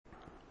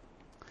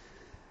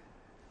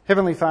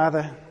Heavenly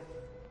Father,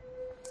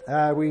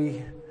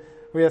 we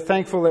are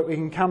thankful that we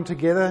can come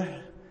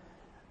together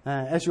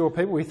as your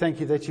people. We thank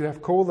you that you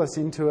have called us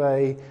into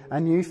a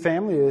new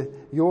family,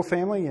 your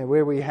family,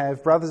 where we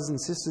have brothers and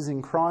sisters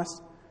in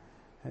Christ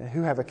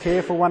who have a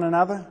care for one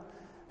another,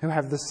 who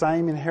have the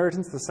same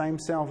inheritance, the same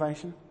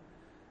salvation.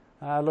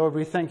 Lord,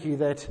 we thank you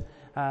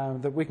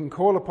that we can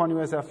call upon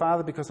you as our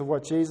Father because of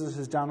what Jesus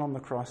has done on the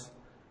cross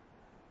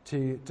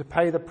to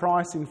pay the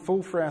price in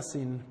full for our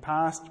sin,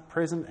 past,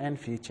 present and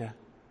future.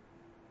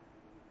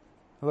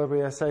 Lord,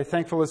 we are so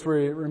thankful as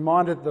we're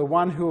reminded that the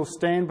one who will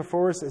stand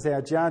before us as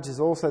our judge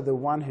is also the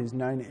one who's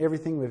known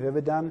everything we've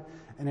ever done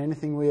and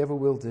anything we ever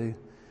will do,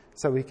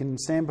 so we can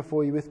stand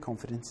before you with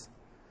confidence.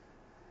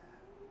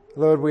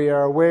 Lord, we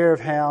are aware of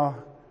how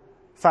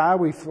far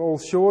we fall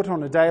short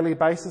on a daily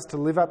basis to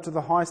live up to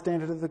the high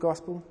standard of the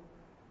gospel.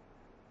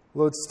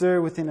 Lord,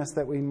 stir within us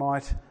that we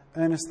might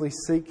earnestly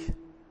seek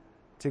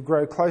to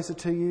grow closer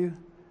to you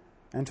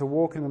and to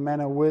walk in a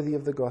manner worthy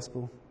of the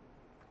gospel.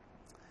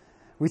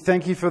 We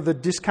thank you for the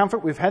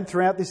discomfort we've had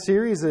throughout this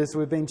series as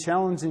we've been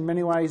challenged in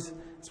many ways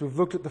as we've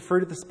looked at the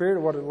fruit of the Spirit,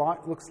 or what it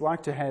looks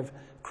like to have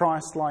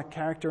Christ-like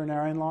character in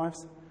our own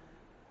lives.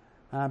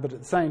 But at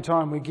the same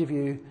time, we give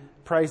you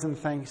praise and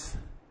thanks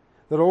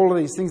that all of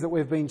these things that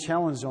we've been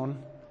challenged on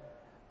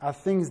are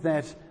things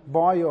that,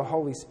 by your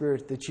Holy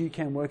Spirit, that you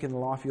can work in the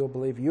life of your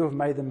believer. You have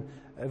made them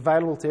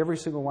available to every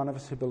single one of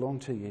us who belong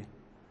to you.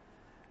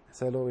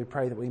 So, Lord, we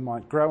pray that we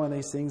might grow in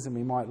these things and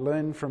we might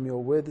learn from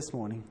your word this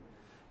morning.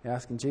 We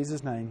ask in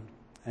Jesus' name,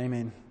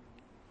 amen.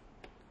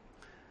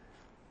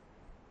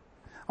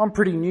 I'm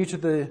pretty new to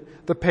the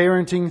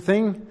parenting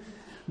thing,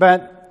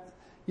 but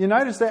you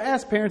notice that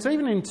as parents,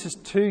 even in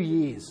just 2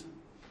 years,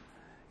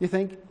 you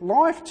think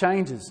life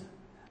changes.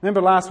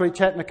 Remember last week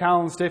chatting to Carl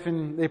and Steph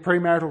in their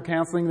premarital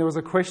counselling, there was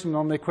a question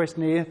on their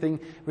questionnaire thing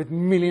with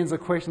millions of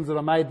questions that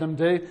I made them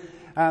do.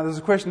 There was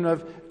a question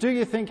of, do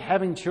you think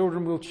having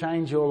children will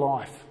change your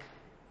life?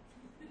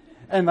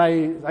 And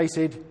they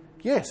said,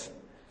 yes.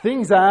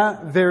 Things are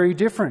very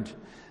different.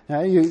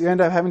 You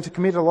end up having to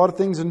commit a lot of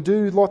things and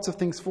do lots of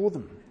things for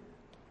them.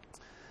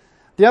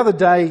 The other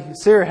day,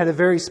 Sarah had a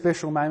very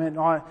special moment.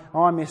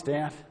 I missed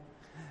out.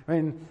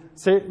 When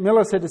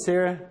Miller said to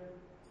Sarah,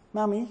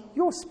 "Mummy,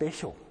 you're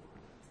special."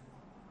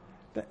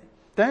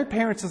 Don't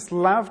parents just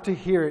love to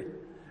hear it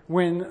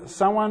when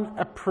someone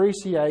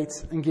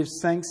appreciates and gives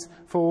thanks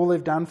for all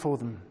they've done for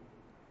them?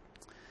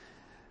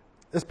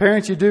 As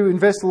parents, you do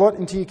invest a lot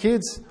into your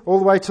kids all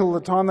the way till the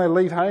time they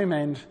leave home,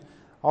 and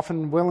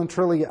often well and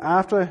truly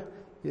after,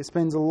 it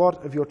spends a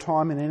lot of your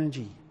time and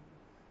energy.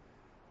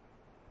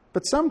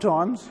 But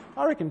sometimes,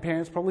 I reckon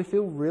parents probably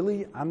feel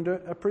really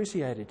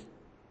underappreciated.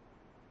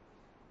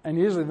 And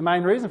usually the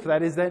main reason for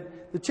that is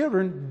that the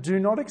children do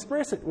not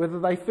express it, whether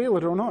they feel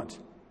it or not.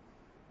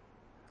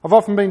 I've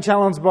often been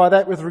challenged by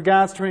that with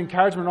regards to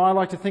encouragement. I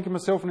like to think of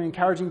myself as an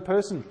encouraging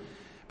person.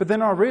 But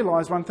then I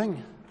realise one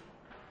thing.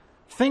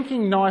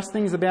 Thinking nice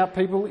things about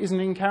people isn't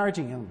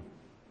encouraging them.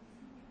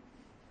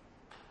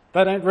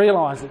 They don't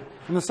realise it.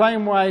 In the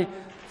same way,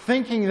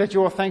 thinking that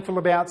you're thankful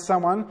about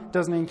someone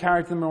doesn't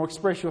encourage them or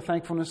express your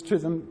thankfulness to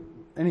them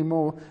any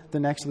more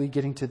than actually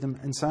getting to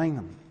them and saying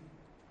them.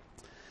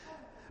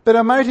 But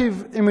our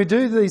motive, and we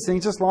do these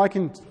things, just like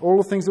in all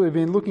the things that we've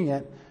been looking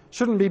at,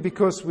 shouldn't be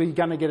because we're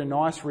going to get a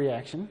nice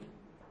reaction,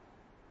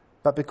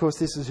 but because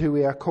this is who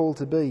we are called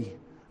to be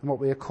and what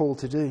we are called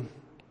to do.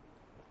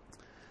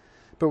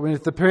 But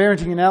with the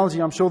parenting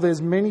analogy, I'm sure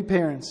there's many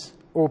parents,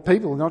 or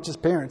people, not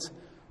just parents,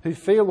 who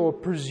feel or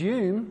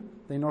presume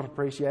they're not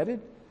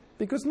appreciated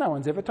because no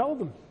one's ever told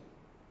them.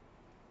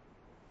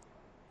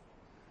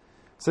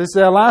 So this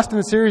is our last in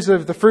the series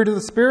of the fruit of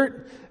the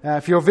Spirit.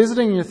 If you're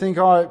visiting and you think,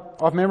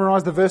 I've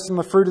memorised the verse on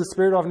the fruit of the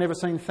Spirit, I've never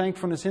seen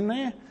thankfulness in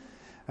there.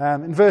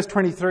 In verse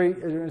 23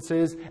 it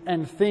says,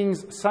 and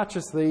things such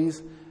as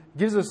these,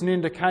 gives us an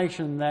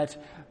indication that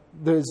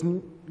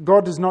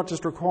God does not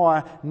just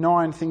require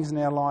 9 things in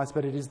our lives,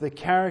 but it is the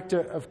character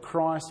of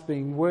Christ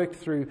being worked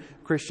through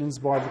Christians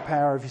by the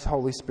power of His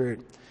Holy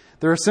Spirit.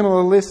 There are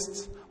similar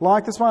lists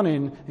like this one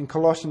in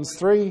Colossians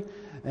 3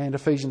 and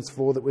Ephesians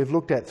 4 that we've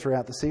looked at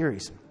throughout the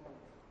series.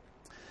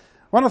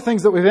 One of the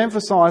things that we've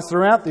emphasised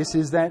throughout this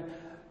is that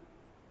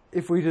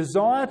if we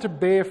desire to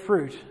bear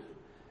fruit,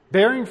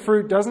 bearing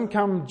fruit doesn't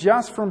come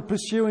just from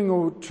pursuing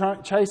or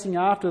chasing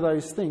after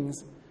those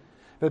things,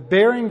 but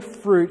bearing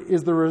fruit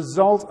is the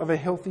result of a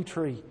healthy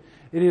tree.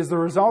 It is the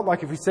result,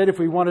 like if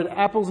we wanted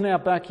apples in our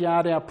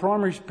backyard, our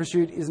primary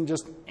pursuit isn't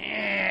just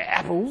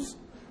apples,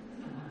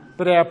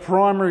 but our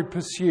primary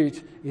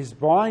pursuit is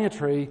buying a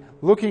tree,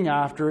 looking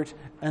after it,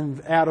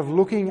 and out of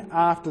looking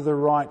after the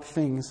right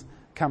things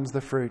comes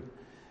the fruit.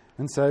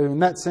 And so in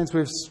that sense,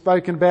 we've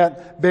spoken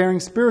about bearing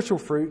spiritual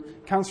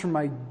fruit comes from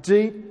a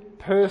deep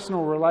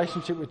personal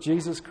relationship with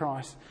Jesus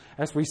Christ.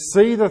 As we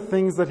see the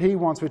things that He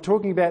wants, we're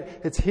talking about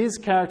it's His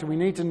character. We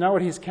need to know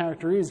what His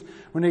character is.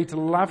 We need to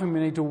love Him. We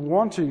need to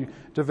want to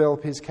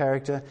develop His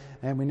character.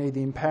 And we need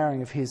the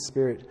empowering of His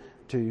Spirit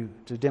to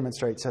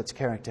demonstrate such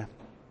character.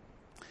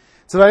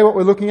 Today what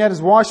we're looking at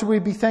is why should we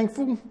be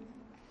thankful?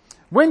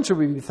 When should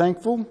we be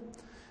thankful?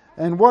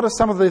 And what are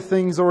some of the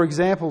things or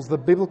examples the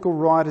biblical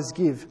writers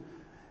give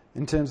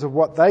in terms of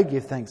what they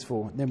give thanks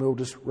for? And then we'll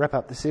just wrap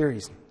up the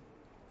series.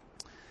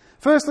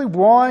 Firstly,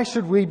 why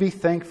should we be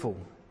thankful?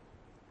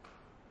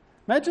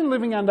 Imagine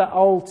living under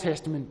Old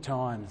Testament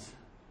times.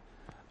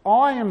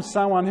 I am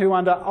someone who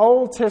under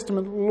Old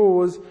Testament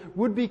laws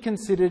would be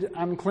considered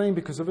unclean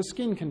because of a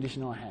skin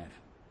condition I have.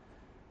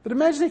 But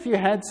imagine if you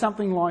had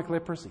something like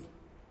leprosy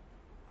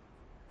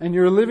and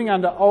you were living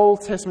under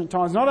Old Testament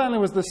times. Not only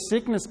was the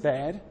sickness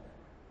bad,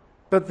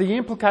 but the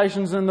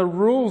implications and the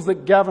rules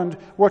that governed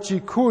what you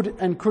could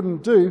and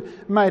couldn't do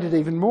made it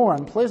even more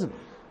unpleasant.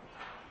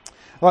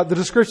 Like the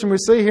description we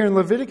see here in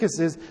Leviticus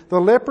is, the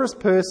leprous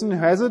person who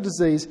has a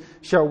disease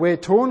shall wear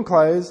torn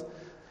clothes,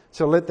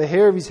 shall let the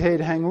hair of his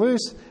head hang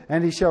loose,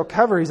 and he shall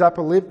cover his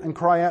upper lip and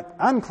cry out,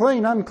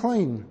 unclean,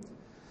 unclean.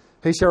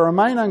 He shall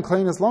remain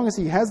unclean as long as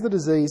he has the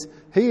disease.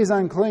 He is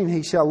unclean.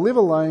 He shall live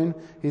alone.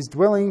 His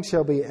dwelling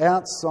shall be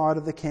outside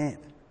of the camp.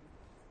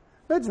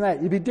 Imagine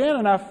that. You'd be down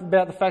enough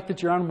about the fact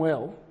that you're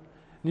unwell,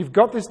 and you've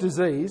got this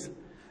disease.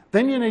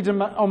 Then you need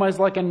to almost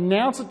like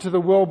announce it to the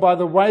world by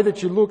the way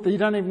that you look, that you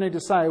don't even need to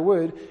say a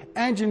word,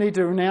 and you need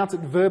to announce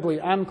it verbally,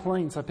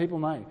 unclean, so people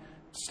know.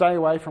 Stay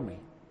away from me.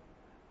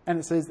 And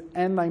it says,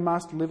 and they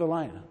must live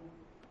alone.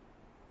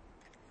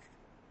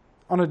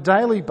 On a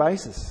daily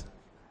basis,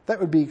 that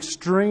would be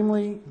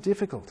extremely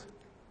difficult.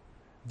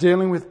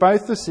 Dealing with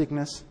both the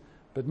sickness,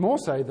 but more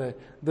so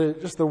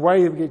just the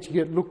way that you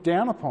get looked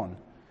down upon,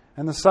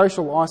 and the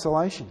social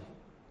isolation.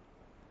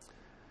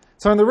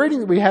 So in the reading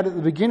that we had at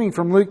the beginning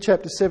from Luke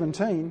chapter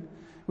 17,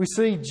 we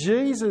see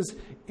Jesus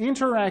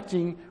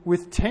interacting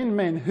with 10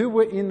 men who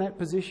were in that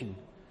position,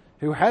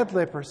 who had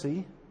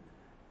leprosy,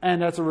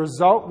 and as a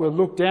result were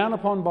looked down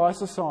upon by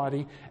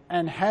society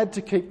and had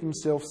to keep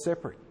themselves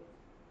separate.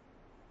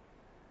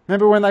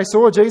 Remember when they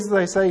saw Jesus,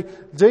 they say,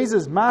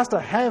 Jesus, Master,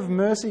 have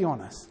mercy on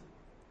us.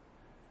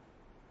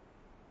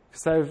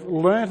 Because they've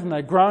learnt and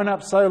they've grown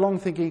up so long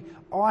thinking,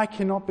 I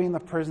cannot be in the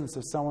presence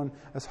of someone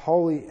as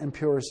holy and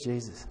pure as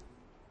Jesus.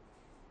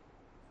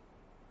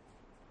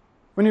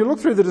 When you look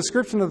through the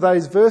description of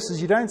those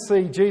verses, you don't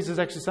see Jesus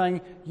actually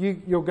saying,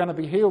 you're going to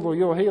be healed or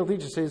you're healed. He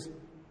just says,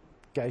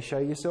 go show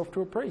yourself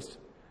to a priest.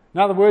 In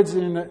other words,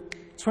 in a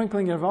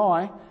twinkling of an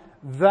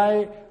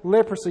eye,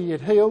 leprosy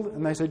had healed,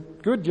 and they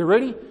said, good, you're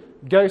ready?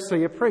 Go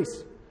see a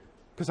priest.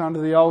 Because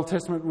under the Old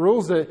Testament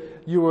rules, that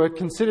you were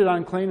considered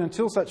unclean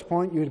until such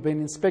point you had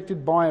been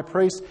inspected by a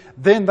priest.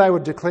 Then they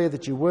would declare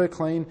that you were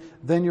clean.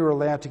 Then you were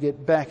allowed to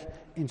get back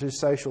into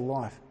social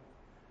life.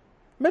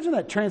 Imagine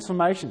that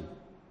transformation.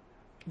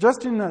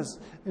 Just in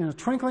a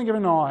twinkling of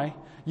an eye,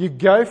 you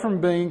go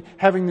from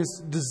having this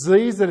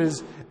disease that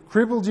has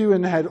crippled you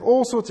and had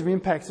all sorts of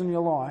impacts on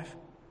your life,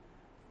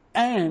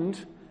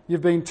 and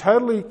you've been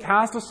totally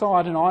cast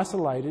aside and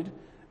isolated,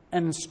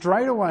 and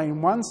straight away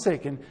in 1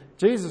 second,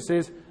 Jesus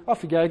says,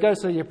 off you go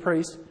see your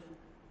priest.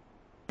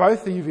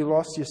 Both of you have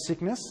lost your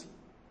sickness.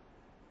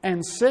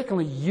 And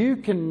secondly, you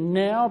can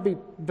now be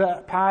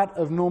part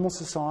of normal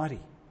society.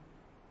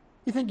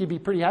 You think you'd be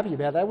pretty happy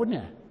about that, wouldn't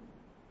you?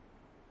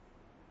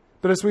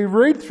 But as we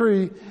read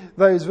through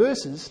those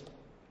verses,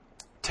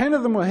 10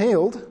 of them were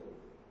healed.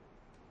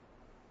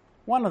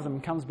 One of them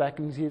comes back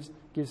and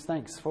gives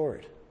thanks for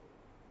it.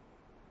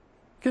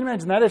 Can you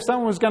imagine that? If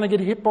someone was going to get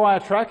hit by a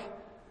truck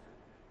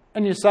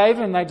and you saved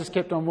them and they just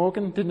kept on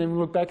walking, didn't even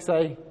look back and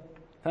say,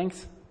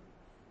 thanks.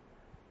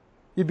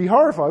 You'd be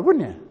horrified,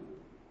 wouldn't you?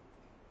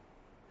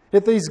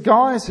 Yet these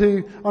guys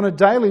who, on a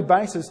daily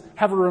basis,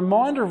 have a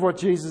reminder of what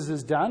Jesus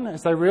has done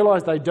as they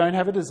realise they don't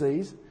have a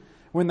disease,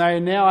 when they are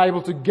now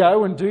able to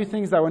go and do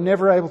things they were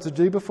never able to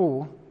do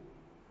before,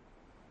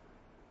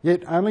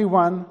 yet only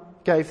one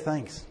gave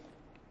thanks.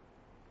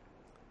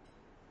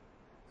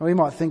 We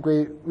might think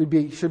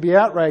we should be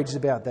outraged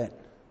about that.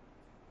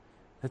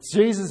 That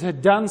Jesus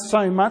had done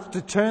so much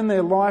to turn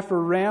their life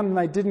around and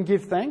they didn't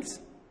give thanks.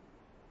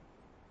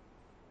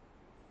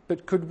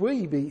 But could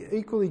we be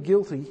equally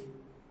guilty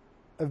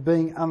of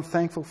being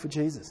unthankful for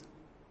Jesus?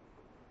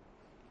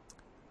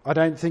 I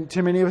don't think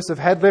too many of us have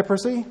had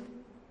leprosy.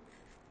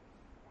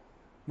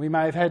 We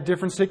may have had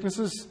different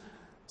sicknesses.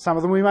 Some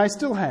of them we may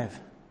still have.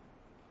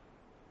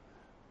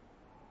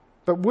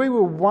 But we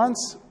were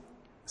once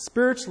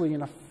spiritually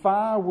in a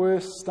far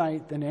worse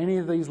state than any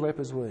of these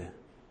lepers were.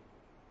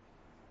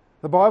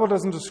 The Bible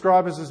doesn't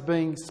describe us as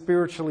being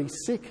spiritually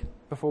sick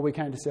before we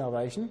came to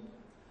salvation,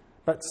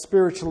 but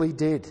spiritually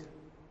dead.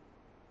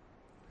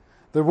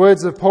 The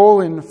words of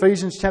Paul in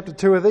Ephesians chapter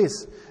 2 are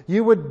this: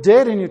 you were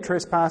dead in your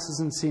trespasses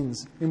and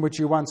sins in which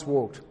you once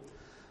walked,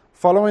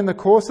 following the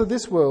course of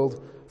this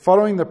world,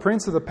 following the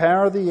prince of the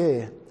power of the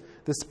air,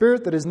 the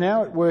spirit that is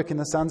now at work in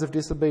the sons of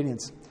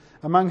disobedience,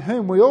 among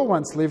whom we all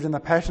once lived in the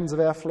passions of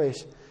our flesh,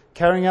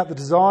 carrying out the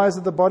desires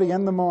of the body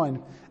and the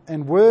mind,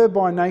 and were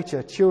by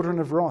nature children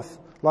of wrath,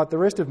 like the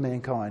rest of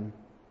mankind.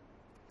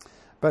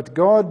 But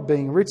God,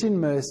 being rich in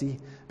mercy,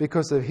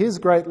 because of his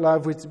great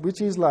love which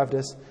he has loved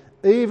us,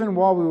 even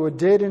while we were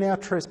dead in our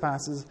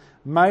trespasses,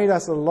 made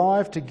us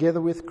alive together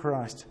with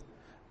Christ.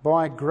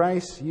 By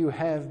grace you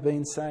have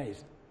been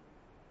saved.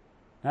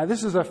 Now,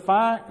 this is a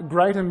far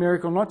greater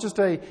miracle, not just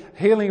a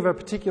healing of a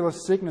particular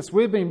sickness.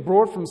 We've been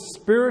brought from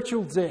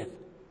spiritual death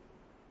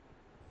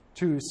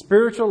to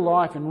spiritual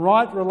life and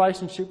right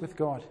relationship with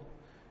God,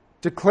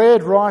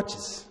 declared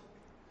righteous,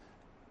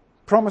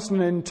 promised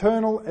an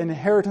eternal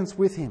inheritance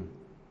with Him.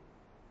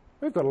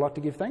 We've got a lot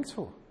to give thanks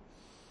for.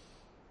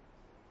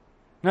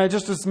 Now,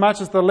 just as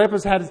much as the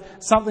lepers had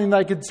something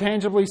they could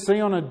tangibly see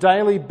on a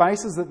daily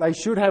basis, that they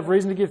should have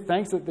reason to give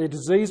thanks, that their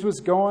disease was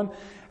gone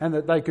and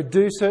that they could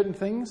do certain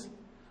things,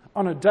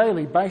 on a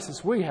daily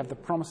basis we have the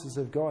promises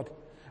of God.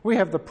 We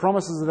have the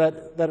promises of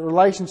that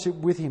relationship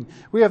with Him.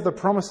 We have the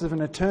promise of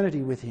an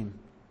eternity with Him.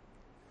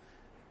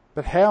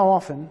 But how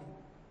often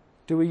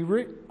do we,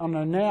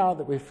 now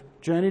that we've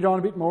journeyed on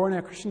a bit more in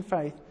our Christian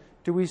faith,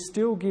 do we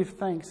still give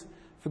thanks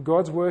for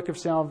God's work of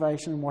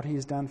salvation and what He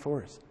has done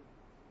for us?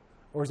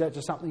 Or is that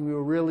just something we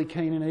were really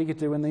keen and eager to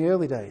do in the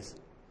early days?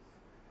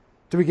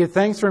 Do we give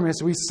thanks for Him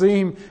as we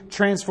see Him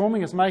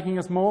transforming us, making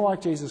us more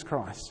like Jesus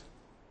Christ?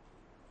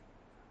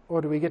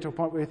 Or do we get to a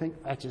point where we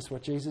think, that's just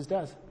what Jesus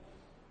does?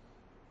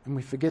 And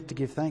we forget to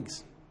give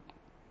thanks.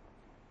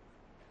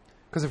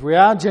 Because if we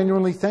are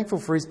genuinely thankful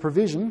for His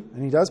provision,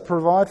 and He does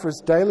provide for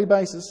us daily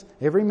basis,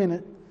 every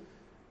minute,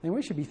 then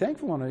we should be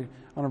thankful on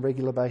a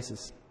regular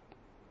basis.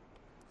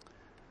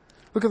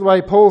 Look at the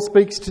way Paul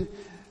speaks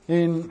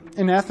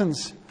in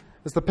Athens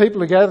as the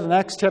people are gathered in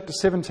Acts chapter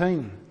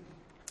 17.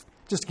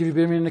 Just to give you a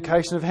bit of an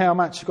indication of how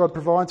much God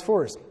provides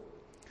for us.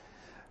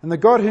 And the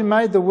God who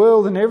made the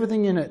world and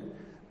everything in it,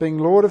 being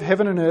Lord of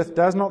heaven and earth,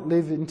 does not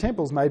live in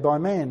temples made by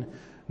man,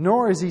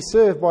 nor is He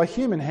served by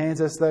human hands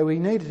as though He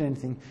needed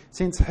anything,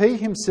 since He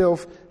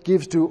Himself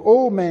gives to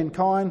all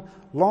mankind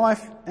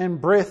life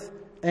and breath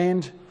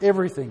and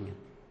everything.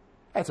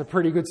 That's a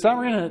pretty good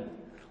summary, isn't it?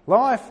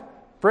 Life,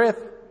 breath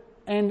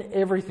and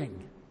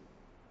everything.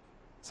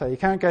 So you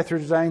can't go through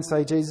today and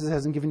say Jesus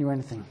hasn't given you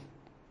anything.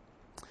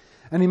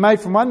 And He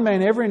made from one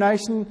man every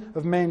nation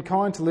of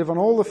mankind to live on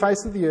all the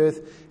face of the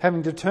earth,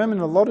 having determined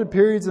allotted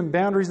periods and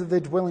boundaries of their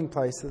dwelling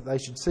place, that they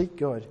should seek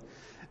God,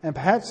 and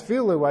perhaps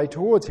feel their way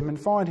towards Him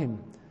and find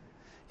Him.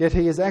 Yet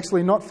He is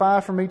actually not far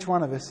from each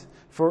one of us,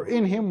 for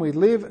in Him we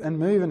live and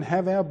move and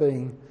have our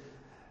being,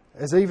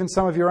 as even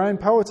some of your own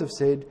poets have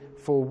said,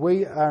 for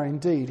we are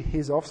indeed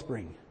His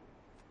offspring.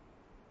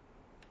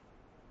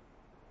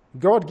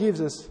 God gives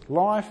us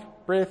life,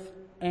 breath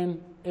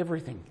and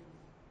everything.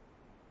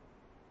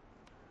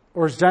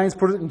 Or as James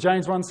put it in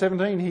James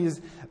 1:17, He is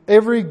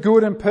every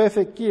good and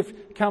perfect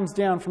gift comes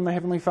down from the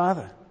Heavenly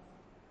Father.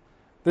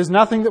 There's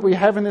nothing that we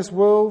have in this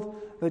world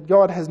that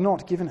God has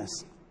not given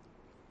us.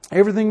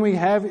 Everything we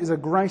have is a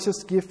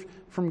gracious gift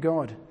from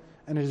God,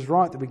 and it is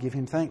right that we give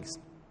Him thanks.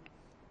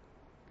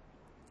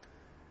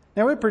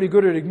 Now, we're pretty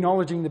good at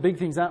acknowledging the big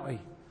things, aren't we?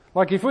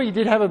 Like if we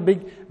did have a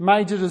big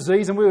major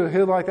disease and we were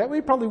healed like that,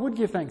 we probably would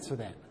give thanks for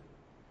that.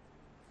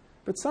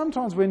 But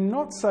sometimes we're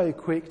not so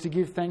quick to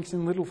give thanks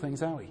in little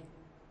things, are we?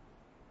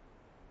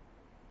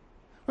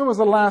 When was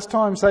the last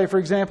time, say, for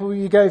example,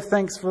 you gave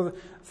thanks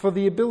for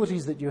the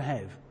abilities that you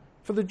have,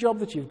 for the job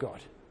that you've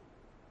got?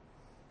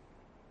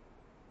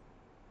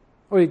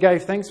 Or you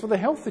gave thanks for the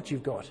health that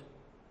you've got?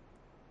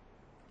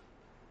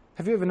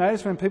 Have you ever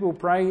noticed when people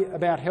pray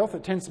about health,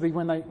 it tends to be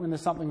when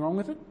there's something wrong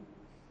with it?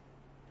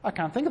 I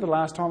can't think of the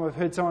last time I've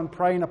heard someone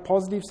pray in a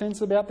positive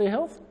sense about their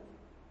health.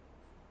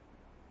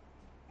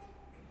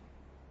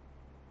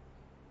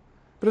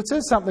 But it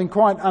says something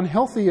quite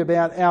unhealthy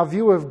about our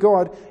view of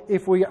God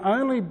if we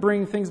only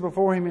bring things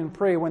before Him in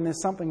prayer when there's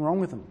something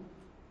wrong with them.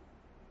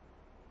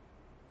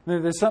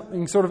 There's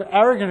something sort of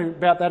arrogant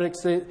about that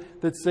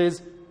that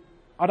says,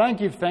 I don't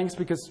give thanks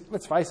because,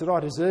 let's face it,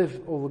 I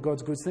deserve all of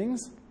God's good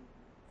things.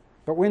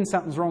 But when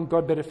something's wrong,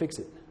 God better fix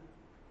it.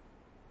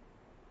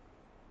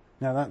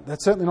 Now,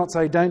 that's certainly not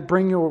say don't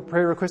bring your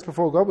prayer request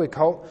before God. We're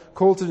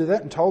called to do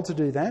that and told to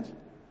do that.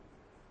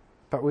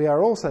 But we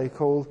are also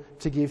called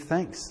to give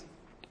thanks.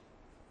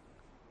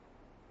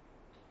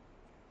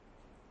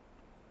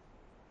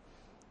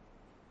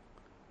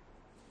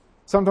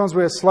 Sometimes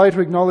we're slow to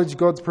acknowledge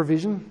God's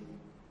provision,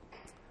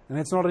 and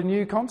it's not a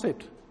new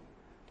concept.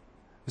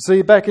 You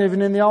see back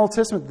even in the Old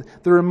Testament,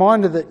 the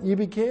reminder that you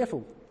be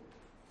careful,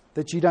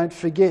 that you don't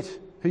forget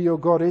who your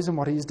God is and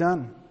what He's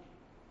done.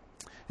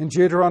 In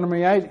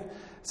Deuteronomy 8, it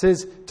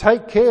says,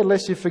 take care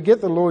lest you forget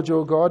the Lord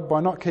your God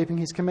by not keeping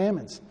His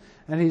commandments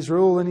and His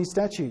rule and His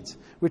statutes,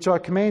 which I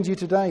command you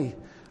today,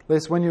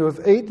 lest when you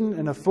have eaten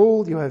and are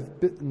full,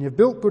 you've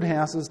built good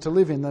houses to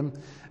live in them,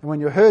 and when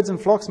your herds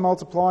and flocks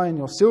multiply, and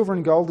your silver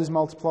and gold is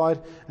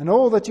multiplied, and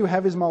all that you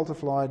have is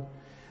multiplied,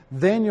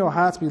 then your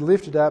hearts be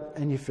lifted up,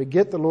 and you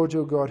forget the Lord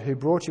your God, who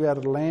brought you out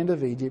of the land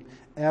of Egypt,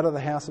 out of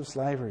the house of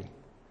slavery.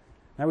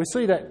 Now we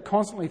see that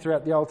constantly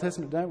throughout the Old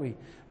Testament, don't we?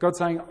 God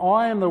saying,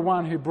 I am the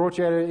one who brought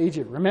you out of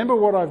Egypt. Remember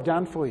what I've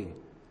done for you.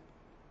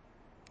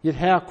 Yet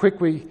how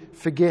quick we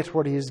forget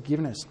what He has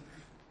given us.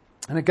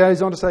 And it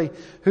goes on to say,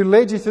 who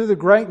led you through the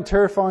great and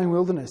terrifying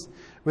wilderness,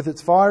 with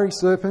its fiery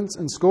serpents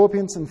and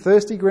scorpions and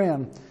thirsty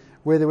ground,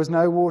 where there was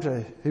no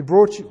water, who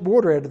brought you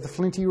water out of the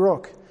flinty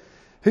rock,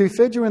 who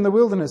fed you in the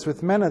wilderness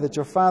with manna that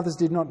your fathers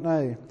did not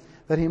know,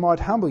 that he might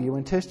humble you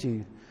and test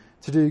you,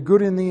 to do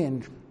good in the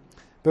end.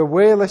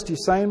 Beware lest you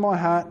say in my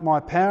heart, my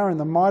power and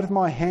the might of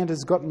my hand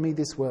has gotten me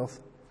this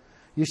wealth.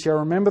 You shall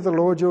remember the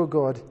Lord your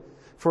God,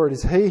 for it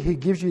is he who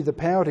gives you the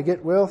power to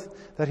get wealth,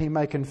 that he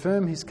may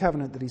confirm his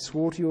covenant that he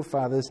swore to your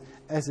fathers,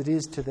 as it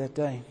is to that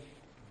day.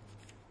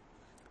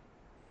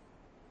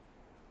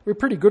 We're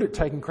pretty good at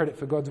taking credit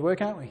for God's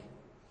work, aren't we?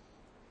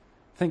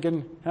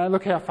 Thinking,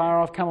 look how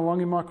far I've come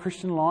along in my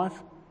Christian life.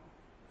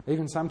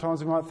 Even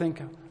sometimes we might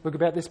think, look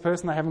about this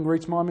person, they haven't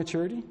reached my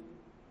maturity.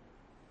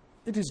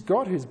 It is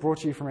God who's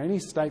brought you from any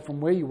state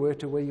from where you were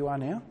to where you are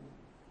now.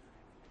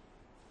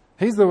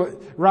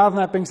 Rather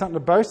than that being something to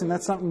boast in,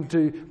 that's something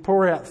to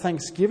pour out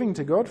thanksgiving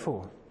to God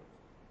for.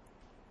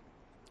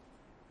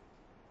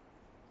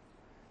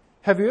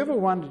 Have you ever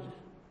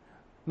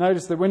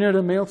noticed that when you're at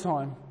a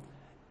mealtime,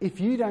 if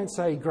you don't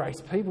say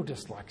grace, people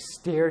just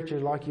stare at you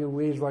like you're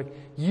weird, like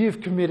you've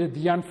committed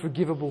the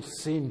unforgivable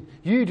sin.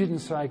 You didn't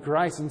say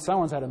grace and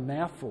someone's had a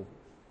mouthful.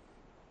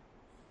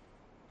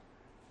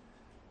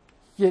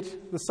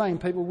 Yet the same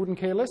people wouldn't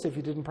care less if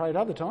you didn't pray at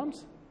other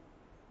times.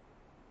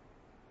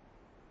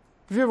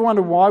 Have you ever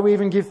wondered why we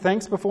even give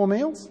thanks before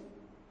meals?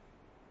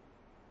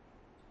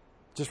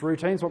 Just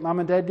routines, what mum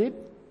and dad did?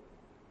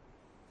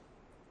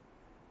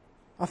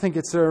 I think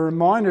it's a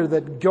reminder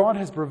that God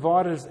has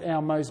provided us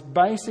our most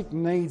basic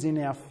needs in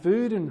our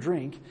food and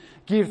drink.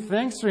 Give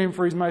thanks to him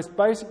for his most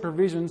basic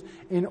provisions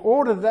in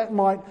order that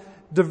might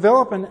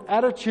develop an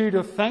attitude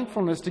of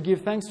thankfulness to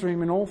give thanks to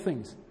him in all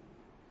things.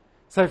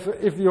 So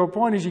if your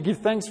point is you give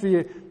thanks for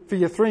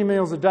your 3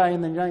 meals a day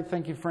and then you don't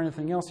thank him for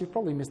anything else, you've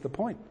probably missed the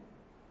point.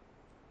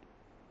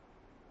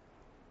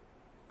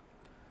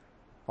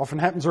 Often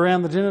happens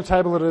around the dinner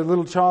table that a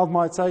little child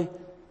might say,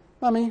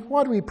 "Mummy,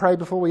 why do we pray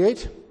before we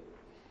eat?"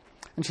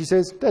 And she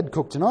says, "Dad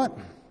cooked tonight."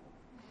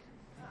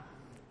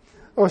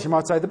 Or she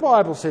might say, "The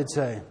Bible said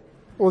so."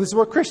 Or "This is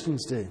what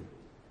Christians do."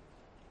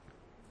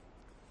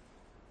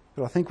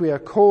 But I think we are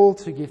called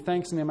to give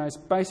thanks in our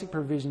most basic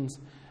provisions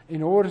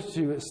in order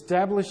to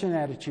establish an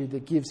attitude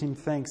that gives him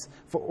thanks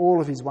for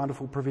all of his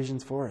wonderful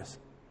provisions for us.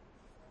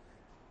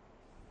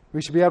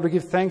 We should be able to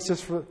give thanks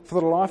just for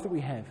the life that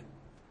we have,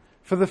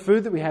 for the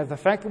food that we have, the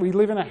fact that we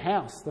live in a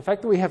house, the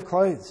fact that we have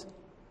clothes.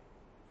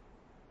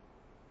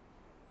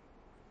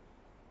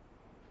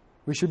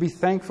 We should be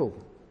thankful.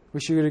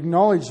 We should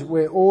acknowledge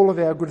where all of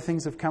our good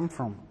things have come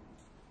from.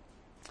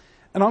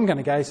 And I'm going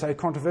to go so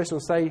controversial,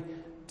 say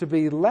to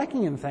be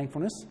lacking in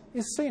thankfulness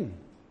is sin.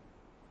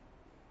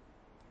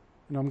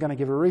 And I'm going to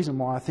give a reason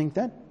why I think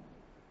that.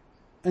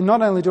 And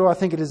not only do I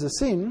think it is a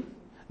sin,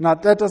 I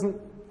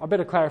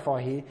better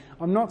clarify here.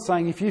 I'm not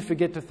saying if you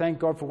forget to thank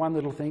God for one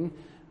little thing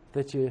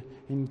that you're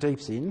in deep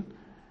sin.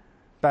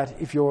 But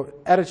if your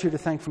attitude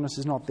of thankfulness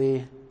is not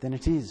there, then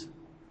it is.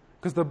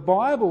 Because the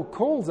Bible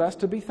calls us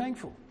to be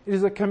thankful. It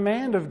is a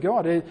command of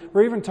God.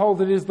 We're even told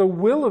that it is the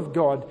will of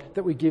God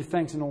that we give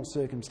thanks in all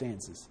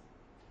circumstances.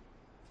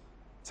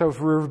 So if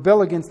we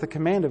rebel against the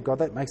command of God,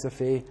 that makes a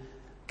fair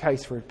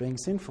case for it being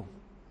sinful.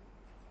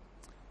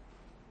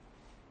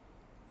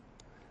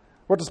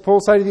 What does Paul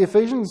say to the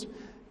Ephesians?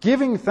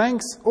 Giving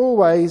thanks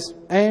always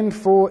and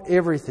for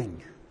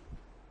everything.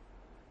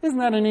 Isn't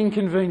that an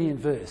inconvenient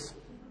verse?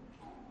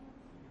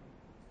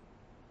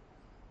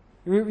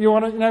 You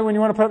want to, when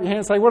you want to put up your hand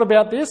and say, "What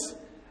about this?"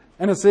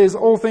 And it says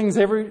all things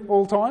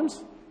all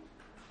times.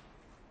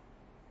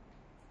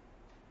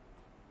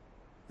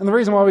 And the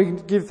reason why we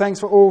give thanks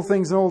for all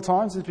things and all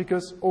times is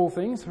because all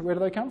things, where do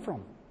they come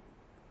from?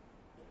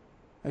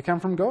 They come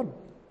from God.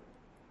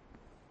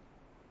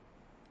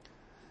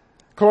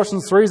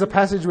 Colossians 3 is a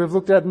passage we've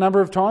looked at a number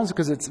of times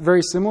because it's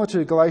very similar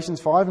to Galatians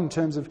 5 in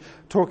terms of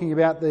talking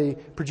about the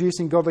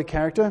producing godly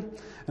character.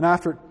 And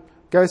after it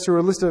goes through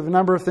a list of a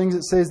number of things,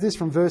 it says this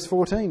from verse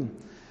 14.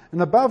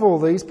 "And above all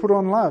these, put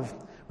on love,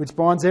 which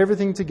binds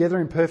everything together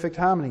in perfect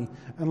harmony.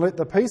 And let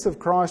the peace of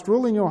Christ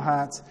rule in your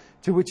hearts,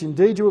 to which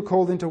indeed you are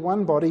called into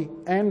one body,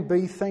 and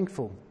be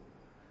thankful.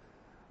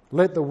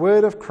 Let the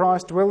word of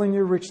Christ dwell in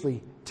you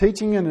richly,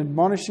 teaching and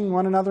admonishing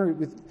one another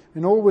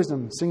in all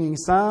wisdom, singing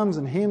psalms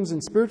and hymns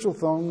and spiritual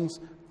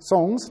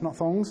songs, not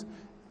thongs.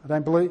 I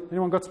don't believe.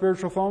 Anyone got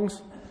spiritual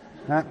thongs?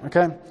 No?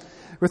 Okay.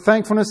 With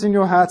thankfulness in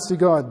your hearts to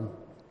God.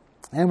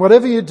 And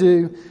whatever you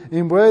do,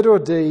 in word or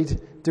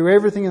deed, do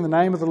everything in the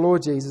name of the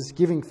Lord Jesus,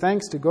 giving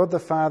thanks to God the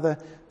Father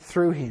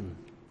through him."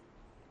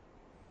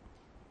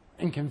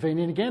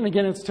 Inconvenient again.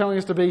 Again, it's telling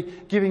us to be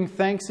giving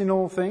thanks in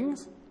all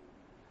things.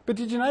 But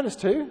did you notice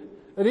too?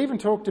 It even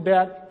talked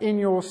about in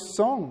your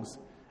songs,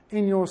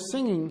 in your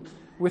singing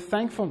with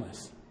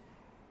thankfulness.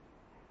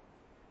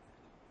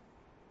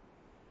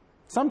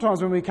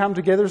 Sometimes when we come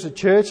together as a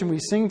church and we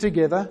sing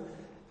together,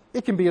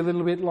 it can be a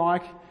little bit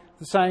like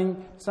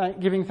saying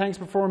giving thanks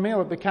before a meal.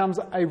 It becomes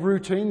a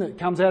routine that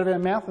comes out of our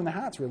mouth and the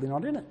heart's really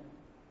not in it.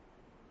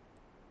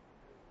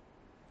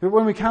 But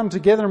when we come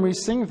together and we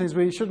sing things,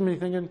 we shouldn't be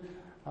thinking,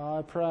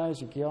 "I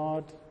praise you,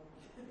 God,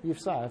 you've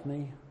saved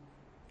me."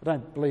 I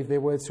don't believe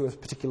they're words to a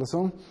particular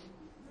song.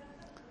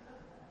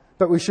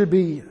 But we should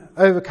be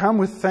overcome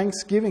with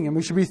thanksgiving and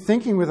we should be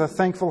thinking with a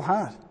thankful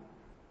heart.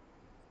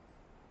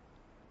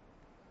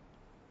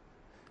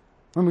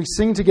 When we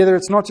sing together,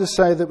 it's not just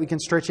so that we can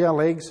stretch our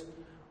legs,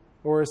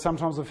 or as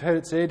sometimes I've heard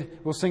it said,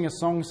 we'll sing a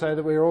song so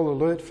that we're all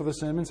alert for the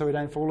sermon so we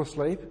don't fall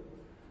asleep.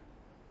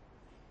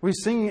 We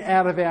sing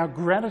out of our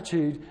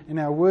gratitude and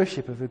our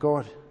worship of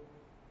God.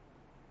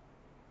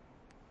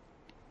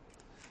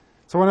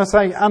 So when I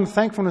say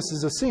unthankfulness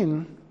is a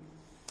sin,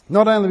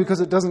 not only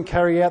because it doesn't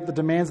carry out the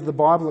demands of the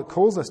Bible it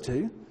calls us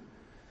to,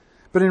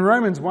 but in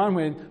Romans 1,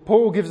 when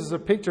Paul gives us a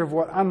picture of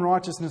what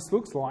unrighteousness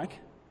looks like,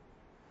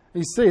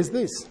 he says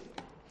this.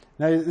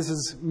 Now, this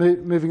is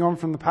moving on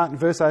from the part in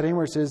verse 18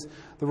 where it says,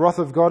 the wrath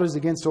of God is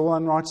against all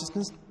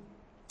unrighteousness.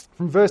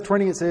 From verse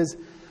 20 it says,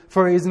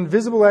 for his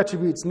invisible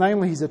attributes,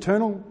 namely his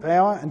eternal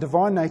power and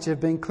divine nature, have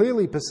been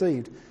clearly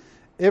perceived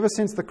ever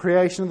since the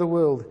creation of the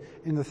world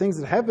in the things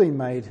that have been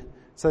made,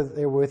 so that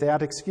they were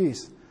without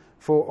excuse.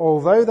 For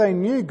although they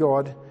knew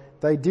God,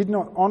 they did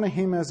not honour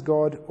him as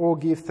God or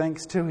give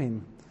thanks to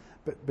him,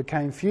 but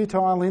became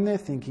futile in their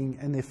thinking,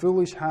 and their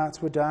foolish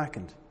hearts were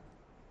darkened.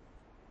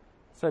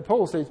 So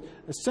Paul says,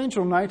 the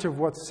essential nature of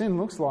what sin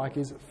looks like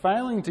is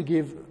failing to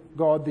give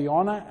God the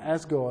honour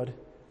as God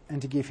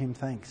and to give him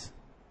thanks.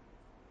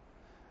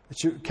 It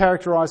should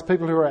characterise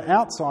people who are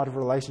outside of a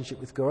relationship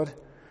with God,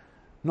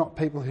 not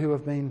people who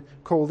have been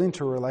called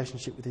into a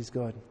relationship with his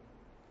God.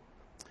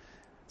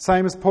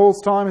 Same as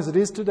Paul's time as it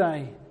is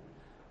today,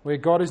 where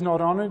God is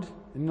not honoured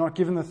and not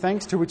given the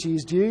thanks to which he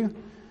is due,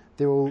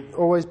 there will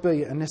always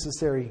be a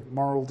necessary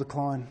moral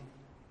decline.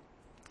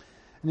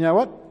 And you know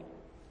what?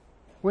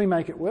 We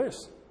make it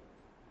worse.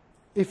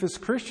 If as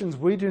Christians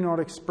we do not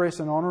express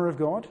an honour of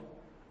God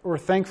or a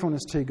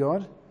thankfulness to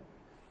God,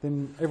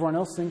 then everyone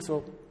else thinks,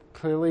 well,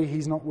 clearly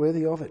he's not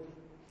worthy of it.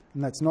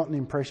 And that's not an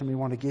impression we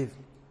want to give.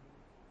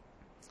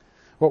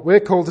 What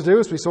we're called to do,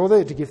 as we saw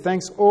there, to give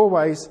thanks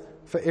always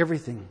for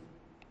everything.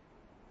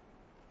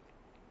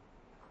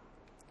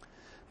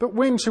 But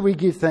when should we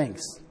give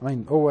thanks? I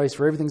mean, always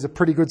for everything's a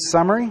pretty good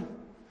summary.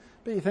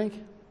 But you think,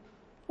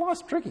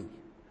 life's tricky.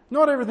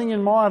 Not everything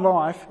in my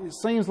life, it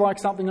seems like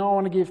something I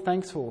want to give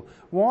thanks for.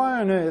 Why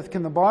on earth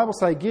can the Bible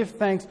say give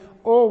thanks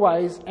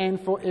always and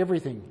for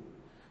everything?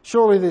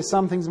 Surely there's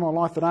some things in my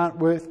life that aren't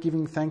worth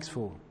giving thanks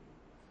for.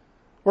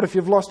 What if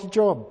you've lost your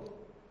job?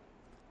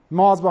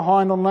 Miles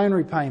behind on loan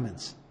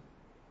repayments?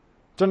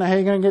 Don't know how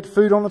you're going to get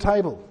food on the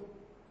table?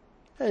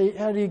 Hey,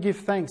 how do you give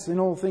thanks in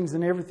all things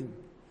and everything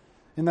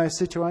in those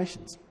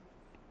situations?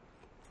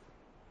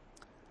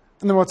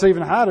 And then what's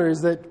even harder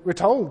is that we're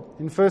told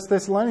in 1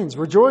 Thessalonians,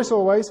 rejoice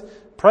always,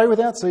 pray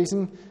without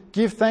ceasing,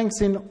 give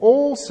thanks in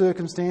all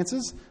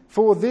circumstances,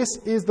 for this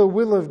is the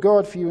will of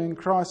God for you in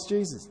Christ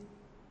Jesus.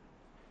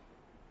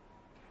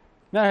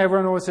 Now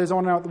everyone always says,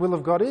 I know what the will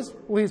of God is.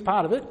 Well, here's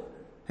part of it.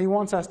 He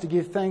wants us to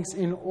give thanks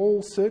in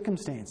all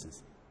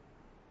circumstances.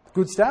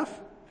 Good stuff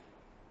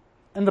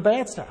and the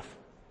bad stuff.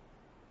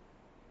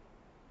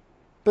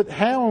 But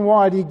how and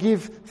why do you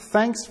give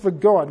thanks for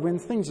God when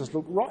things just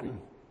look rotten?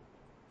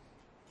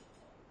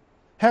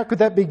 How could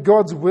that be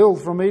God's will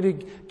for me to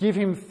give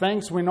him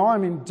thanks when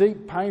I'm in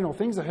deep pain or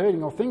things are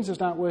hurting or things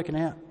just aren't working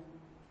out?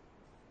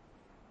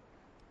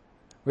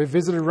 We've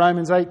visited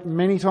Romans 8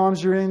 many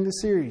times during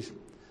this series. It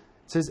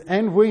says,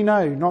 and we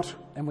know, not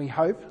and we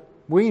hope,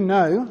 we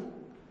know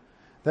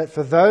that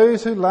for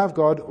those who love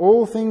God,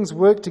 all things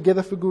work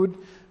together for good,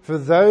 for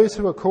those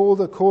who are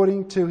called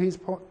according to his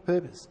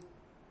purpose.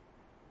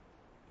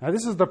 Now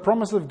this is the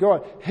promise of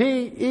God.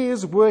 He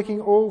is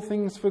working all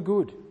things for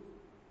good.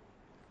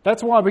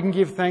 That's why we can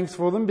give thanks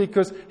for them,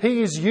 because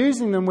he is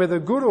using them, whether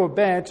good or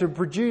bad, to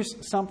produce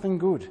something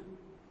good.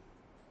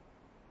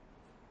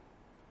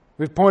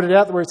 We've pointed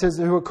out that where it says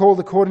who are called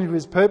according to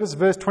his purpose,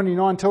 verse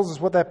 29 tells us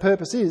what that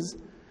purpose is.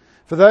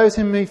 For those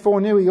whom he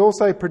foreknew, he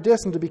also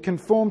predestined to be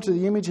conformed to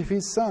the image of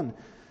his Son,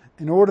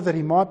 in order that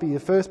he might be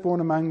the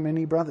firstborn among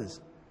many brothers.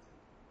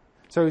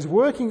 So he's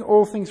working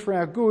all things for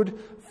our good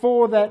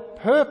for that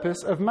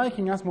purpose of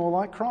making us more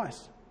like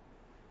Christ.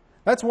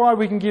 That's why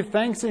we can give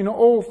thanks in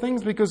all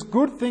things, because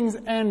good things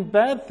and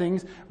bad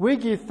things, we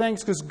give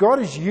thanks because God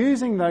is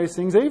using those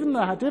things, even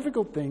the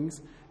difficult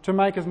things, to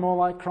make us more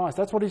like Christ.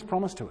 That's what he's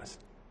promised to us.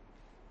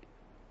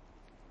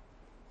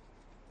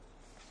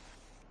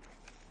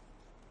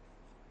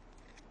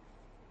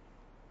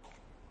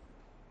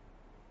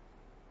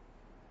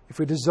 If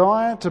we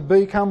desire to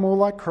become more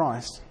like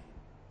Christ,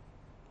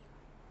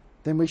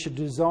 then we should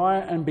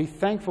desire and be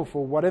thankful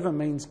for whatever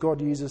means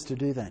God uses to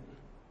do that.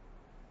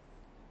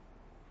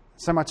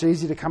 So much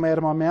easier to come out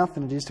of my mouth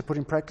than it is to put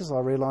in practice, I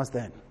realise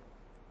that.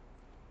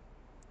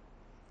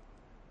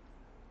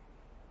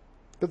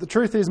 But the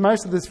truth is,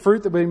 most of this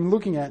fruit that we've been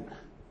looking at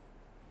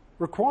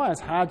requires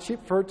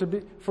hardship for it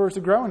to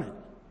grow in it.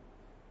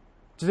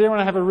 Does anyone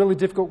have a really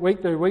difficult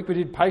week? The week we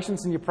did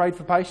patience and you prayed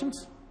for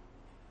patience?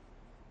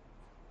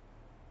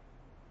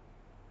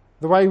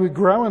 The way we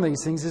grow in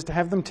these things is to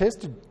have them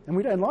tested, and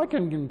we don't like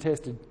having them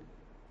tested.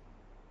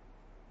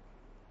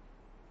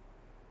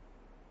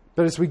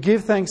 But as we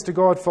give thanks to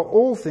God for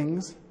all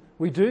things,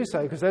 we do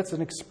so because that's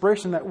an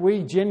expression that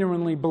we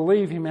genuinely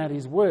believe him at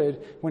his word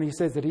when he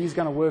says that he's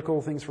going to work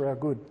all things for our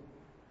good,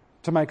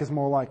 to make us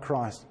more like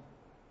Christ.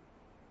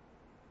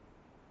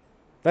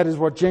 That is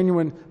what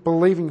genuine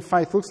believing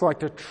faith looks like,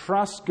 to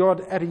trust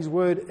God at His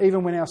word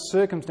even when our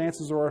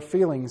circumstances or our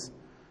feelings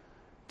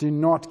do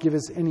not give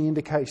us any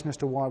indication as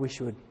to why we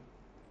should.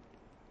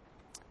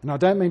 And I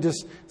don't mean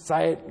just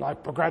say it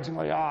like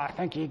begrudgingly,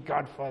 thank you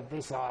God for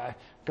this,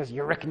 because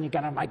you reckon you're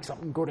going to make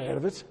something good out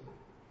of it.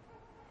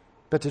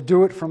 But to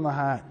do it from the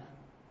heart,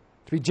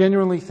 to be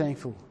genuinely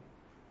thankful,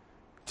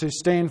 to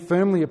stand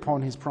firmly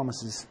upon His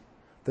promises,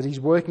 that He's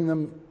working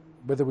them,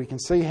 whether we can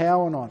see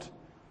how or not,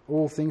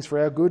 all things for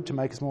our good to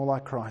make us more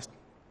like Christ.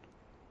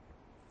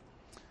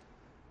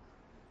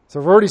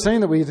 So I've already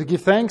seen that we are to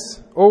give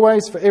thanks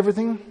always for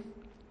everything.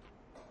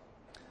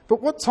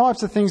 But what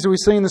types of things do we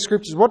see in the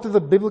Scriptures? What do the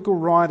biblical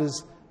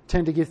writers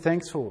tend to give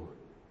thanks for?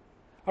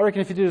 I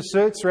reckon if you did a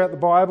search throughout the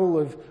Bible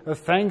of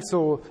thanks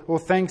or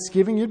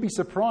thanksgiving, you'd be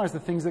surprised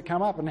at the things that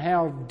come up and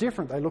how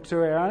different they look to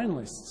our own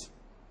lists.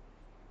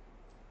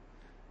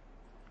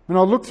 When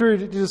I looked through,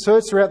 did a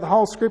search throughout the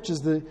whole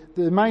Scriptures, the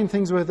main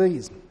things were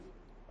these.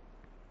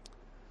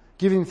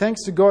 Giving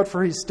thanks to God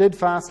for His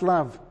steadfast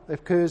love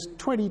occurs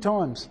 20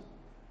 times.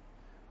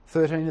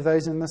 13 of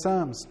those in the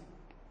Psalms.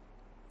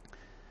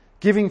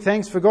 Giving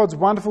thanks for God's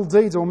wonderful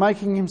deeds or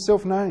making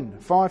Himself known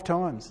 5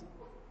 times.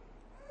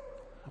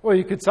 Or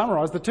you could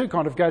summarise, the two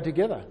kind of go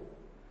together.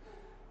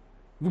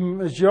 The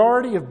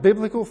majority of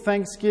biblical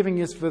thanksgiving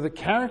is for the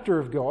character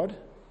of God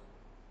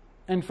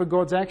and for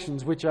God's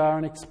actions, which are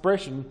an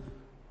expression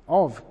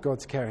of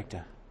God's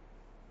character.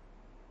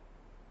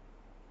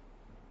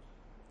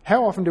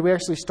 How often do we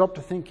actually stop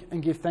to think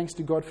and give thanks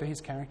to God for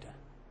His character?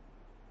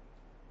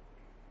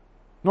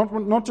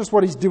 Not just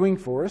what He's doing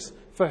for us,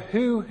 for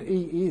who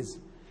He is,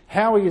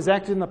 how He has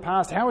acted in the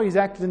past, how He's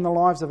acted in the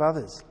lives of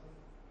others.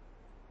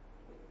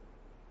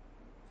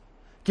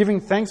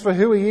 Giving thanks for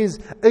who He is,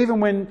 even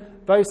when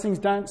those things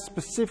don't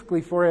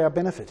specifically for our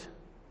benefit.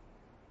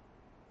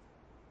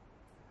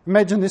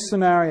 Imagine this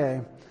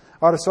scenario.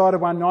 I decided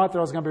one night that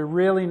I was going to be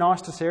really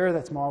nice to Sarah,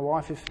 that's my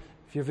wife if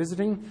you're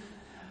visiting,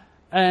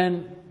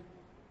 and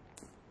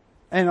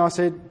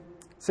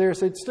Sarah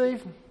said,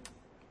 Steve,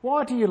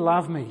 why do you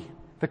love me?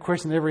 The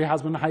question every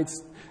husband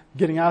hates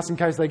getting asked in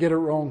case they get it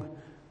wrong.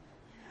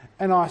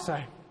 And I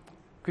say,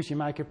 because you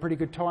make a pretty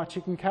good Thai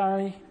chicken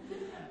curry.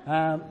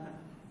 And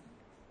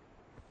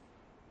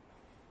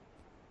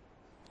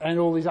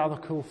all these other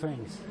cool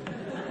things.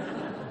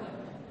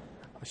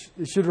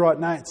 I should write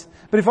notes.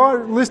 But if I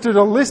listed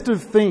a list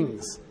of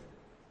things,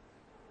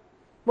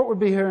 what would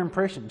be her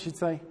impression? She'd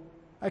say,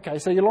 okay,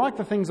 so you like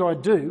the things I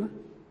do.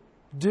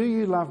 Do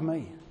you love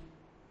me?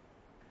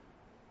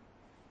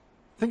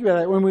 Think about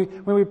that.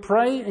 When we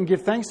pray and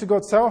give thanks to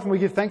God, so often we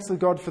give thanks to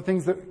God for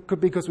things that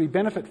could be because we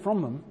benefit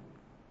from them.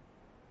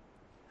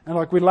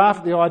 And we laugh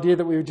at the idea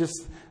that we would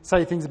just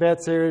say things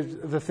about Sarah,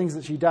 the things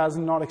that she does,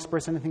 and not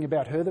express anything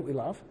about her that we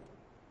love.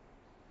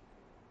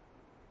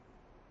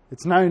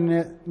 It's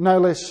no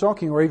less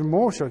shocking, or even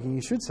more shocking,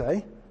 you should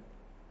say,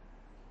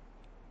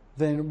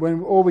 than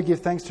when all we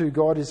give thanks to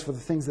God is for the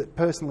things that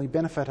personally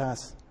benefit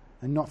us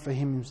and not for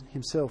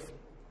Himself.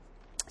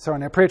 So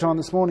in our prayer time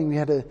this morning, we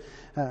had a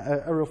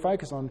real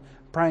focus on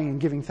praying and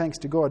giving thanks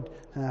to God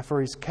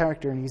for His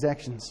character and His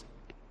actions.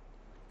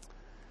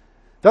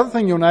 The other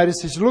thing you'll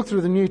notice is you look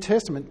through the New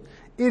Testament,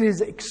 it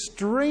is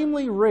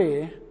extremely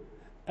rare,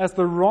 as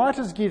the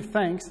writers give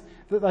thanks,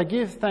 that they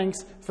give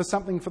thanks for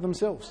something for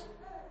themselves.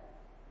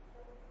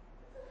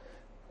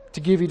 To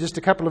give you just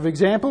a couple of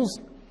examples,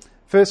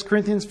 1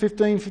 Corinthians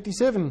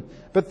 15:57,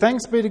 but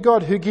thanks be to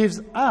God who gives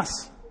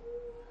us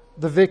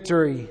the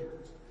victory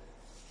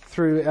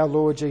through our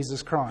Lord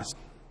Jesus Christ.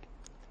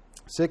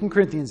 2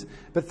 Corinthians,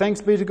 but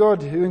thanks be to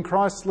God who in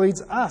Christ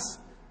leads us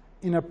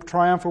in a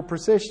triumphal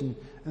procession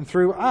and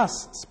through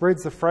us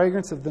spreads the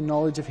fragrance of the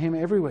knowledge of Him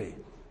everywhere.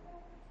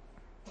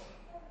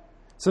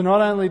 So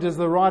not only does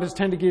the writers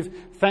tend to give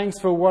thanks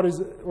for what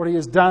He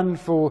has done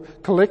for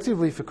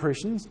collectively for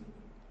Christians,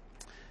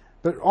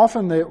 but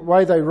often the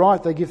way they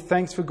write, they give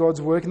thanks for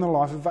God's work in the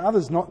life of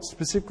others, not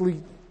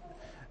specifically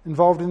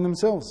involved in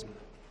themselves.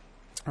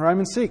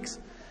 Romans 6,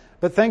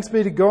 but thanks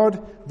be to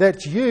God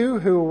that you,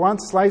 who were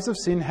once slaves of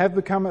sin, have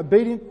become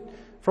obedient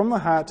from the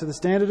heart to the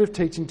standard of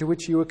teaching to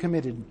which you were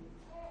committed.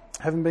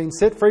 Having been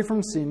set free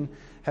from sin,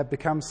 have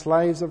become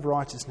slaves of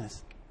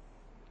righteousness.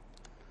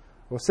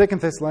 Or 2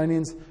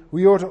 Thessalonians,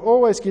 we ought to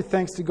always give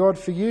thanks to God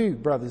for you,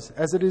 brothers,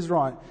 as it is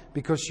right,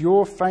 because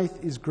your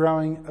faith is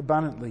growing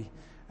abundantly,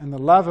 and the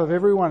love of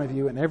every one of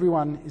you and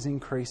everyone is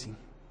increasing.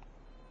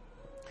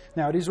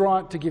 Now, it is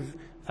right to give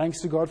thanks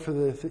to God for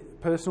the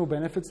personal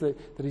benefits that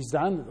He's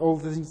done, all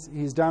the things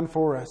He's done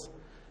for us.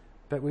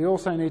 But we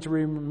also need to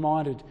be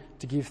reminded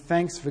to give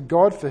thanks for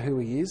God for who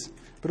He is,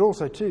 but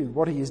also, too,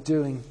 what He is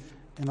doing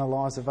in the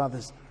lives of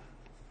others.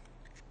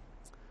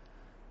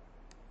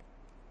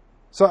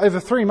 So over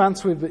 3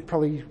 months, we've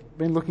probably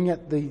been looking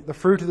at the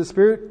fruit of the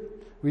Spirit.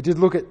 We did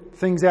look at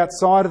things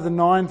outside of the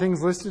 9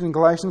 things listed in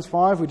Galatians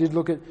 5. We did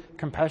look at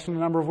compassion a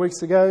number of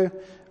weeks ago.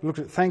 We looked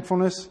at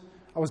thankfulness.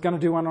 I was going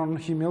to do one on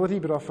humility,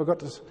 but I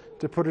forgot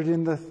to put it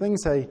in the thing,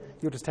 so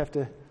you'll just have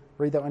to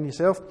read that one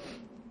yourself.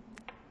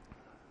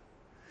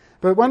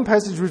 But one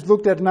passage we've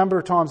looked at a number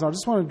of times, and I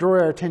just want to draw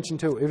our attention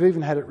to it. We've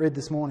even had it read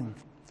this morning.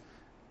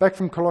 Back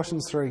from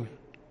Colossians 3.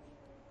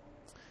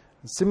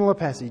 A similar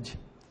passage.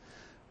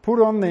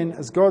 Put on then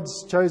as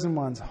God's chosen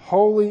ones,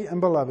 holy and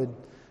beloved,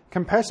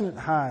 compassionate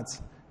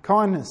hearts,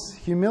 kindness,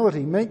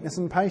 humility, meekness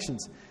and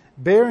patience,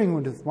 bearing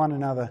with one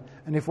another,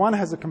 and if one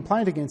has a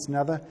complaint against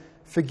another,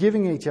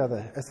 forgiving each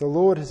other, as the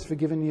Lord has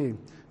forgiven you.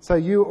 So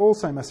you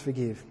also must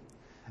forgive.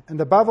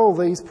 And above all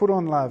these put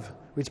on love,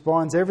 which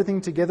binds everything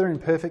together in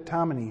perfect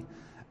harmony.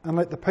 And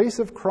let the peace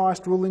of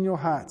Christ rule in your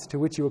hearts, to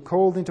which you are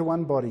called into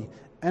one body,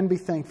 and be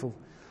thankful.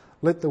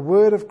 Let the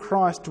word of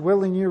Christ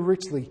dwell in you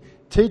richly,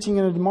 teaching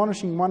and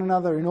admonishing one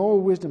another in all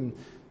wisdom,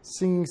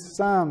 singing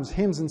psalms,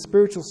 hymns and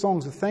spiritual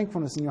songs with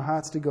thankfulness in your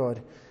hearts to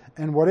God.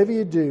 And whatever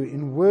you do,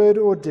 in word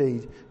or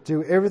deed,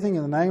 do everything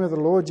in the name of the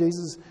Lord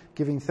Jesus,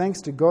 giving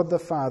thanks to God the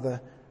Father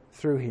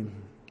through him.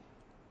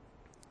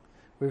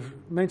 We've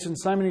mentioned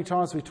so many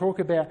times we talk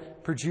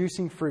about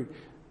producing fruit.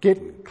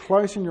 Get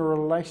close in your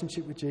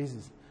relationship with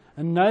Jesus.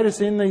 And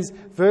notice in these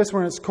verses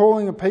when it's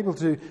calling on people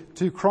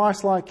to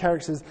Christ-like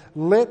characters,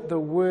 let the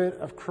word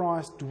of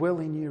Christ dwell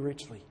in you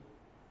richly.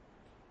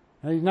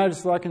 Now you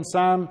notice like in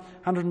Psalm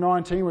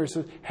 119 where it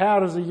says, how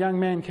does a young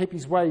man keep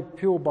his way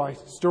pure? By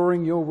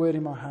storing your word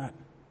in my heart.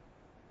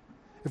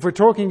 If we're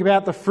talking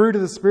about the fruit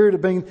of the Spirit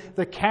of being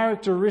the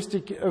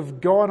characteristic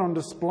of God on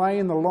display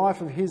in the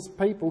life of his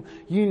people,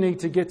 you need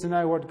to get to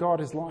know what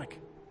God is like.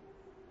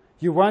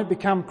 You won't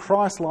become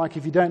Christ-like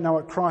if you don't know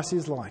what Christ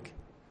is like.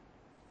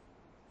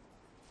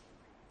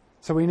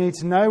 So we need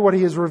to know what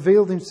he has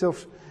revealed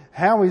himself,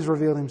 how he's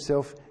revealed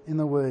himself in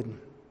the Word.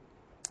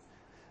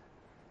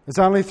 It's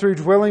only through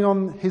dwelling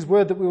on his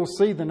Word that we will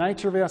see the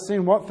nature of our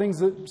sin, what things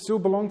that still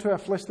belong to our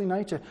fleshly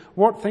nature,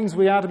 what things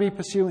we are to be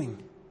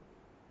pursuing.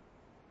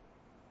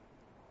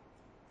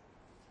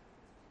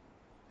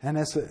 And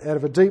out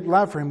of a deep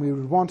love for him, we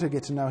would want to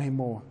get to know him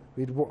more.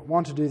 We'd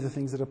want to do the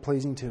things that are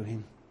pleasing to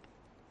him.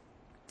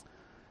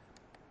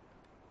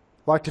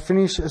 I'd like to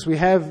finish, as we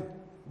have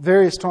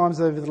various times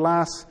over the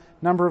last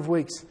number of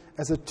weeks,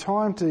 as a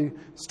time to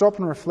stop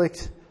and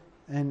reflect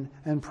and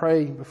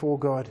pray before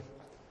God.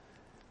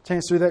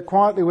 Chance to do that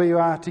quietly where you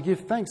are, to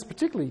give thanks,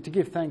 particularly to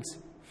give thanks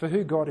for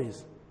who God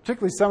is,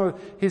 particularly some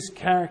of his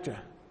character.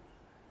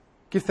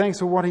 Give thanks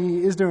for what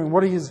he is doing,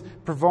 what he has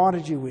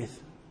provided you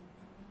with.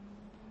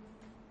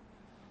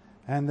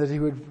 And that he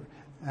would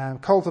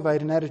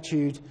cultivate an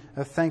attitude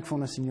of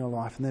thankfulness in your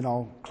life. And then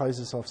I'll close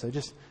this off. So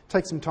just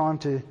take some time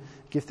to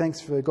give thanks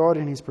for God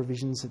and his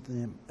provisions at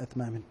the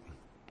moment.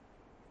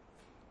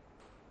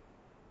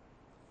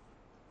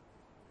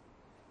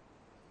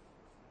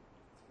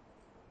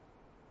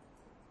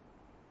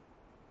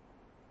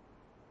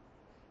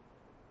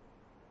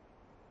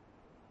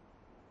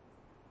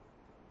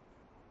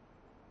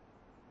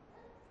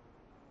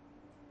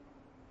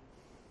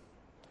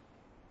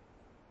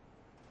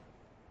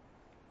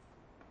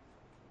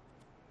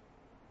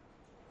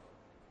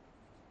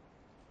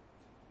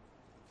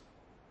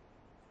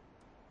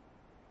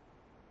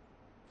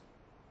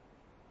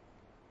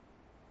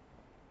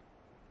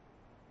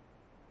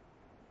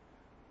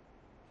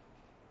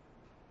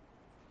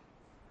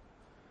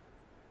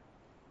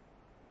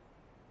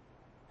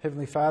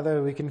 Heavenly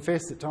Father, we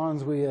confess at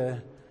times we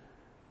are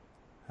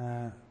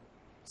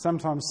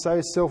sometimes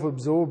so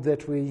self-absorbed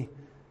that we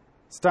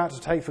start to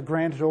take for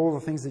granted all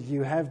the things that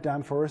you have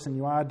done for us and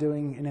you are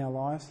doing in our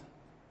lives,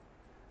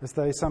 as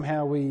though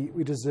somehow we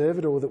deserve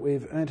it or that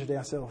we've earned it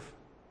ourselves.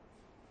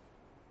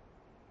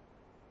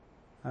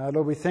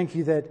 Lord, we thank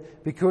you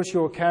that because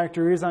your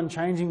character is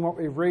unchanging, what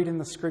we read in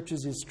the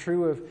Scriptures is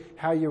true of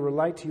how you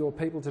relate to your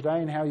people today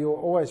and how you'll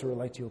always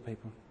relate to your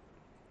people.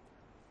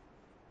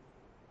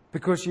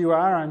 Because you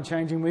are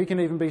unchanging, we can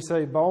even be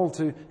so bold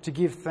to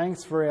give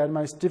thanks for our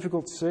most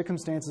difficult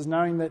circumstances,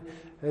 knowing that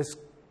as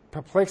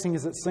perplexing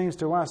as it seems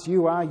to us,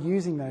 you are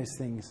using those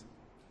things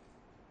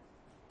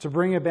to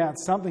bring about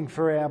something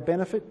for our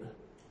benefit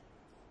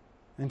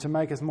and to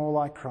make us more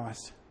like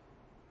Christ.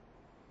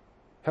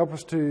 Help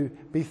us to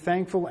be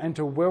thankful and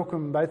to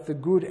welcome both the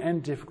good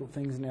and difficult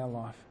things in our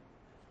life,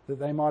 that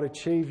they might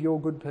achieve your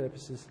good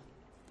purposes.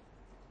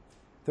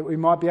 That we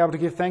might be able to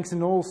give thanks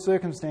in all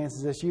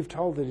circumstances, as you've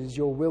told it is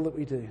your will that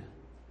we do.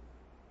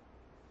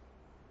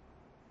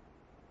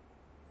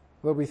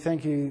 Lord, we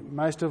thank you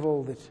most of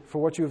all for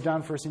what you have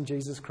done for us in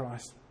Jesus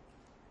Christ.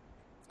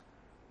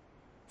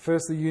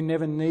 Firstly, you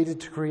never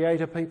needed to create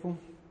a people.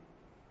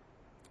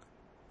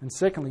 And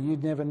secondly, you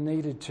never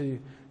needed to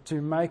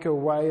make a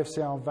way of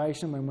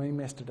salvation when we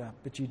messed it up,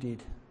 but you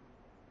did.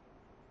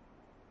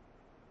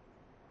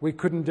 We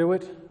couldn't do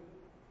it.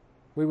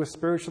 We were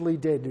spiritually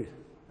dead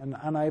and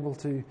unable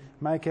to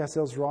make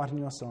ourselves right in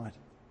your sight.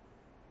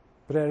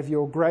 But out of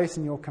your grace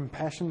and your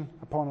compassion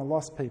upon a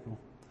lost people,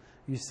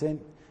 you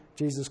sent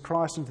Jesus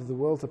Christ into the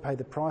world to pay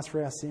the price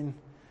for our sin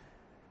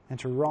and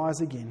to rise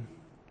again.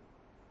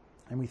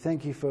 And we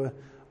thank you for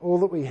all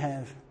that we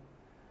have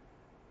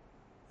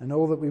and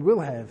all that we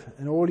will have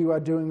and all you are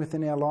doing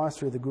within our lives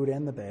through the good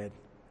and the bad.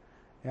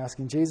 I ask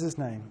in Jesus'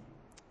 name,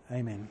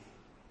 amen.